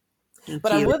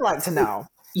 But I would like to know,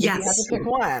 yes, if you had to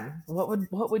pick one,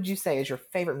 what would you say is your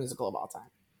favorite musical of all time?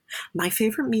 My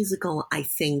favorite musical, I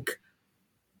think,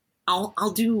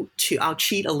 I'll do two. I'll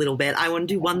cheat a little bit. I want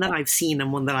to do one that I've seen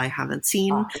and one that I haven't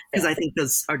seen, because I think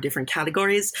those are different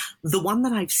categories. The one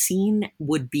that I've seen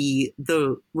would be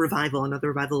another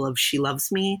revival of She Loves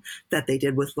Me that they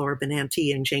did with Laura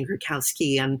Benanti and Jane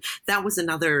Krakowski. And that was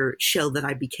another show that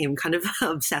I became kind of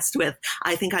obsessed with.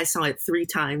 I think I saw it 3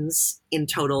 times in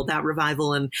total, that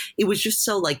revival. And it was just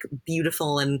so like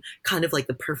beautiful and kind of like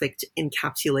the perfect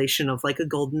encapsulation of like a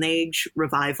golden age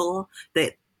revival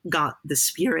that got the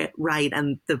spirit right,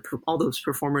 and all those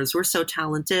performers were so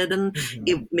talented, and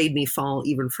it made me fall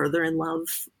even further in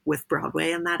love with Broadway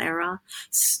in that era.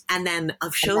 And then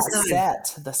of shows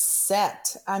the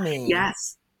set. I mean,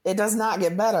 yes, it does not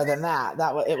get better than that.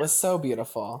 It was so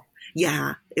beautiful.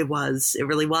 Yeah, it was. It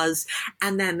really was.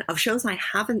 And then of shows I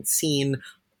haven't seen,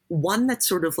 one that's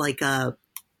sort of like a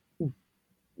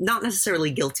not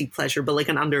necessarily guilty pleasure, but like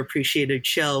an underappreciated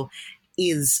show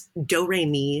is Do Re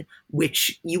Mi,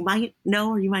 which you might know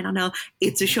or you might not know.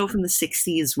 It's a show from the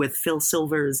 60s with Phil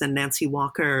Silvers and Nancy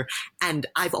Walker. And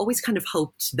I've always kind of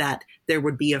hoped that there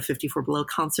would be a 54 Below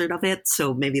concert of it.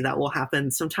 So maybe that will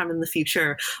happen sometime in the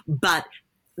future. But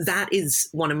that is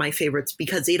one of my favorites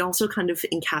because it also kind of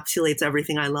encapsulates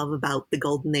everything I love about the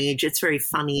Golden Age. It's very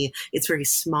funny. It's very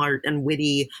smart and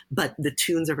witty, but the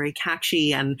tunes are very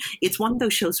catchy. And it's one of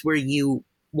those shows where you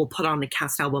will put on a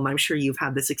cast album. I'm sure you've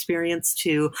had this experience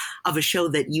too, of a show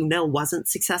that wasn't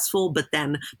successful, but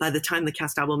then by the time the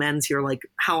cast album ends, you're like,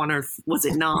 how on earth was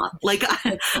it not? Like,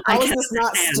 how is this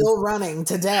not still running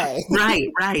today?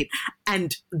 Right.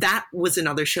 And that was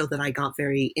another show that I got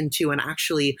very into, and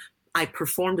actually I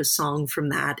performed a song from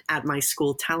that at my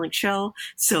school talent show.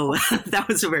 So that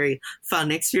was a very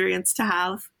fun experience to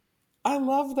have. I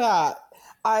love that.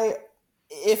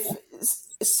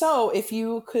 If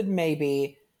you could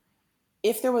maybe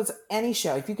if there was any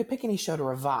show, if you could pick any show to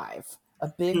revive, a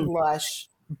big, lush,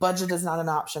 budget is not an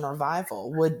option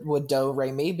revival, would Do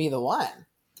Re Mi be the one?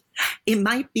 It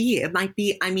might be.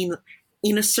 I mean,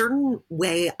 in a certain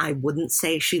way, I wouldn't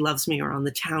say She Loves Me or On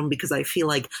the Town, because I feel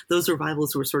like those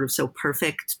revivals were sort of so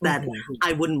perfect that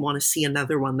I wouldn't want to see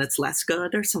another one that's less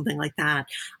good or something like that.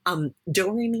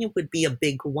 Do Re Mi would be a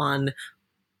big one.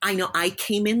 I know I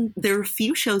came in, there are a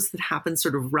few shows that happened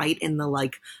sort of right in the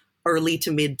like early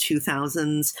to mid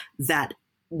 2000s that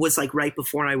was like right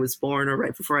before I was born or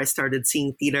right before I started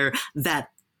seeing theater that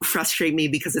frustrate me,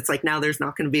 because it's like now there's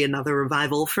not going to be another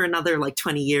revival for another like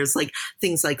 20 years, like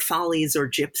things like Follies or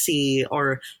Gypsy,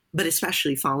 but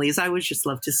especially Follies. I would just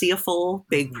love to see a full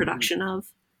big production of.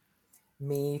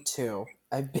 Me too.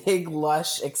 A big,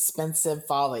 lush, expensive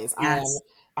Follies. Yes.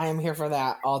 I am here for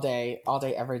that all day,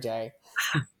 every day.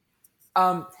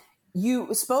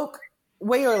 You spoke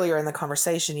way earlier in the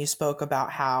conversation. You spoke about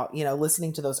how,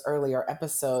 listening to those earlier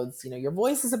episodes, your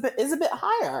voice is a bit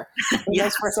higher in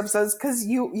those first episodes because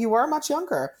you were much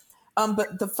younger.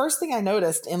 But the first thing I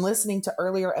noticed in listening to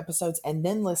earlier episodes and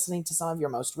then listening to some of your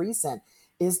most recent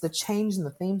is the change in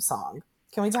the theme song.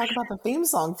 Can we talk about the theme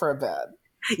song for a bit?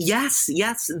 Yes.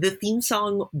 The theme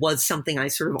song was something I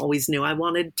sort of always knew I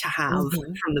wanted to have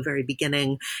from the very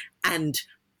beginning. And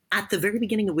at the very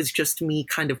beginning, it was just me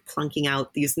kind of plunking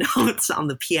out these notes on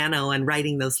the piano and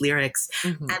writing those lyrics.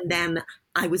 And then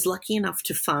I was lucky enough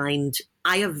to find,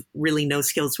 I have really no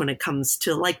skills when it comes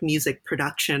to like music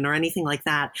production or anything like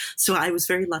that. So I was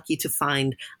very lucky to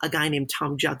find a guy named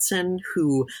Tom Judson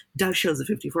who does shows at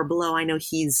 54 Below. I know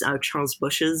he's Charles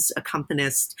Bush's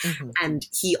accompanist, and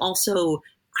he also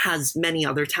has many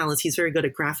other talents. He's very good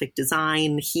at graphic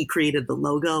design. He created the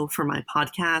logo for my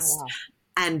podcast. Wow.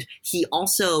 And he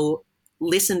also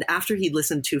listened, after he'd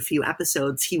listened to a few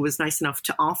episodes, he was nice enough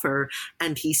to offer,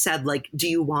 and he said, like, do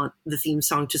you want the theme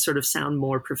song to sort of sound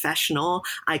more professional?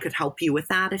 I could help you with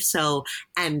that if so.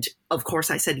 And of course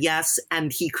I said yes.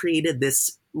 And he created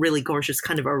this really gorgeous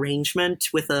kind of arrangement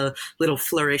with a little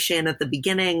flourish in at the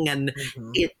beginning. And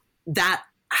that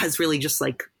has really just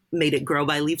like made it grow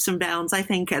by leaps and bounds, I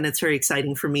think. And it's very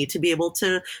exciting for me to be able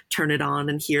to turn it on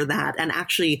and hear that. And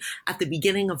actually, at the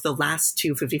beginning of the last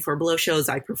two 54 Below shows,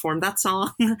 I performed that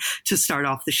song to start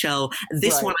off the show.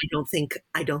 This one, I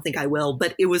don't think I will,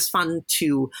 but it was fun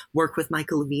to work with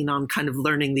Michael Levine on kind of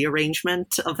learning the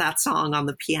arrangement of that song on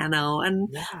the piano.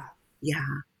 And yeah.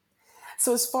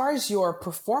 So as far as your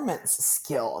performance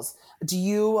skills, do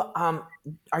you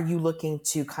are you looking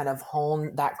to kind of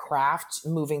hone that craft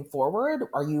moving forward?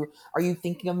 Are you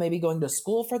thinking of maybe going to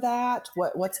school for that?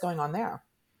 What's going on there?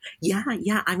 Yeah.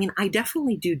 I mean, I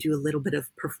definitely do a little bit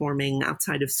of performing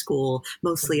outside of school,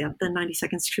 mostly at the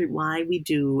 92nd Street Y. We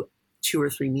do 2 or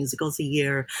 3 musicals a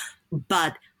year,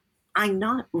 but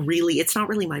it's not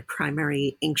really my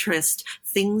primary interest.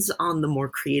 Things on the more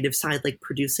creative side, like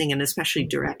producing and especially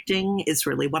directing, is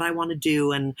really what I want to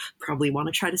do and probably want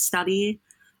to try to study.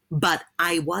 But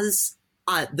I was,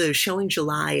 the show in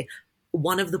July,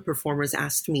 one of the performers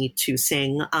asked me to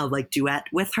sing a duet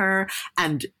with her,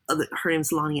 and her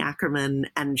name's Lonnie Ackerman,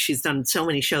 and she's done so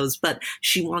many shows, but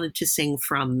she wanted to sing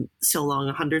from So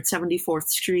Long 174th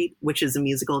Street, which is a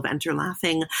musical of Enter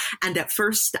Laughing. And at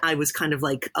first I was kind of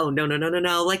like, oh, no.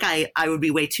 Like I would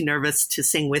be way too nervous to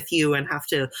sing with you and have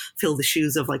to fill the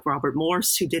shoes of like Robert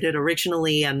Morse, who did it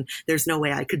originally. And there's no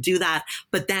way I could do that.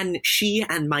 But then she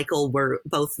and Michael were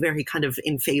both very kind of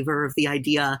in favor of the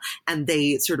idea, and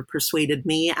they sort of persuaded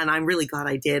me. And I'm really glad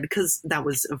I did, because that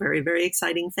was a very, very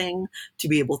exciting thing to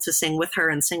be able to sing with her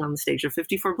and sing on the stage of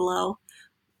 54 Below.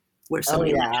 Where so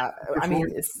I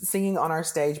mean, singing on our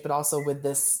stage, but also with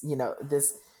this,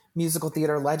 this musical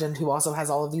theater legend who also has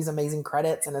all of these amazing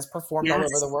credits and has performed all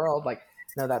over the world. Like,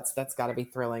 no, that's got to be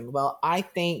thrilling. Well, I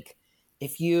think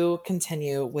if you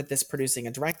continue with this producing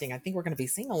and directing, I think we're going to be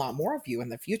seeing a lot more of you in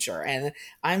the future. And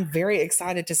I'm very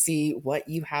excited to see what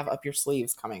you have up your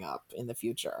sleeves coming up in the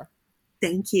future.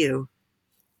 Thank you.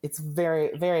 It's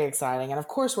very, very exciting. And of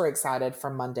course, we're excited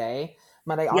for Monday,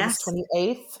 August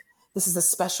 28th. This is a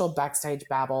special Backstage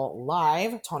Babble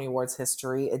Live Tony Awards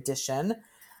History Edition.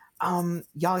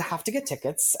 Y'all have to get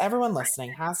tickets. Everyone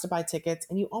listening has to buy tickets.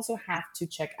 And you also have to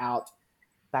check out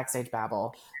Backstage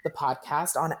Babble, the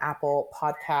podcast, on Apple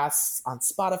Podcasts, on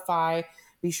Spotify.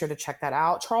 Be sure to check that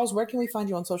out. Charles, where can we find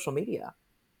you on social media?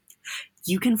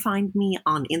 You can find me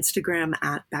on Instagram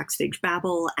at Backstage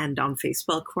Babble, and on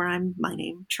Facebook, where I'm my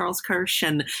name, Charles Kirsch,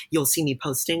 and you'll see me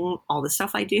posting all the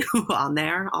stuff I do on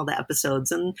there, all the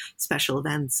episodes and special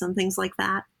events and things like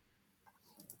that.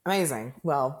 Amazing.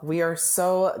 Well, we are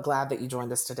so glad that you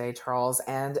joined us today, Charles.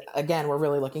 And again, we're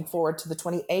really looking forward to the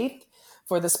 28th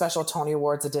for the special Tony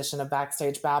Awards edition of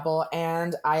Backstage Babble.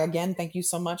 And I again thank you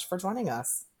so much for joining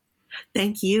us.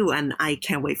 Thank you. And I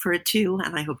can't wait for it too.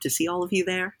 And I hope to see all of you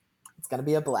there. It's going to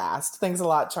be a blast. Thanks a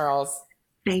lot, Charles.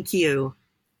 Thank you.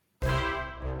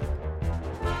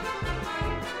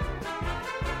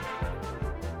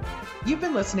 You've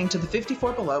been listening to the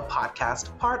 54 Below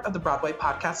podcast, part of the Broadway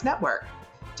Podcast Network.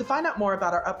 To find out more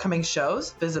about our upcoming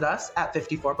shows, visit us at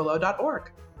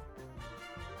 54below.org.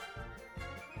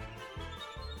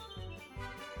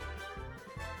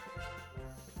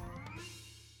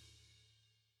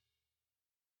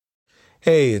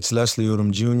 Hey, it's Leslie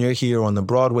Odom Jr. here on the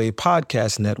Broadway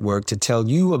Podcast Network to tell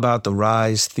you about the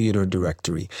Rise Theater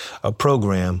Directory, a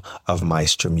program of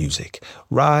Maestro Music.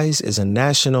 Rise is a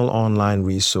national online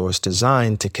resource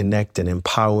designed to connect and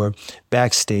empower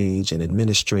backstage and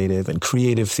administrative and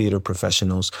creative theater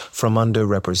professionals from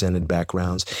underrepresented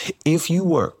backgrounds. If you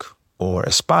work or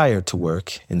aspire to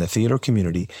work in the theater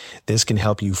community, this can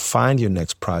help you find your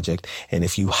next project. And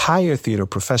if you hire theater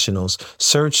professionals,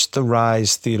 search the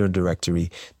Rise Theater Directory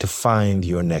to find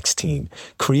your next team.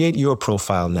 Create your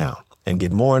profile now and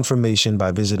get more information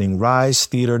by visiting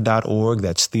risetheater.org.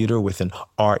 That's theater with an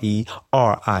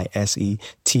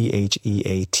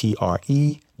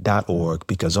risetheatre.org,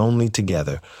 because only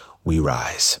together we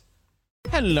rise.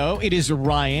 Hello, it is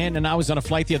Ryan, and I was on a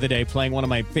flight the other day playing one of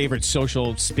my favorite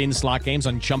social spin slot games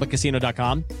on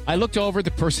ChumbaCasino.com. I looked over at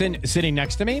the person sitting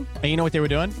next to me, and you know what they were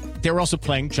doing? They were also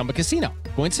playing Chumba Casino.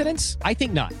 Coincidence? I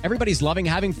think not. Everybody's loving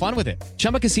having fun with it.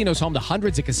 Chumba Casino is home to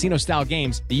hundreds of casino-style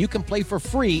games that you can play for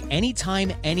free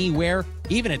anytime, anywhere,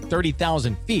 even at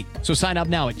 30,000 feet. So sign up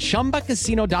now at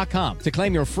ChumbaCasino.com to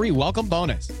claim your free welcome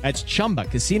bonus. That's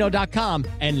ChumbaCasino.com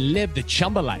and live the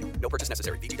Chumba life. No purchase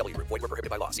necessary. VGW. Void where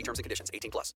prohibited by law. See terms and conditions.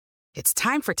 18+. It's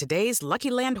time for today's Lucky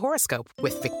Land horoscope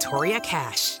with Victoria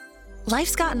Cash.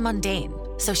 Life's gotten mundane,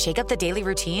 so shake up the daily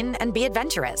routine and be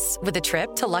adventurous with a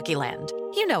trip to Lucky Land.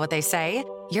 You know what they say.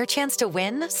 Your chance to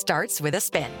win starts with a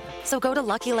spin. So go to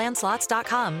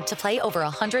LuckyLandSlots.com to play over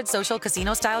 100 social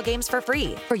casino-style games for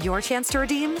free for your chance to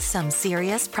redeem some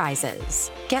serious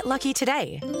prizes. Get lucky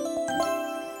today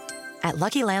at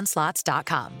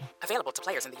LuckyLandSlots.com. Available to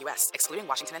players in the U.S., excluding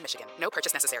Washington and Michigan. No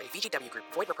purchase necessary. VGW Group.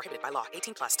 Void where prohibited by law.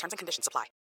 18+. Terms and conditions apply.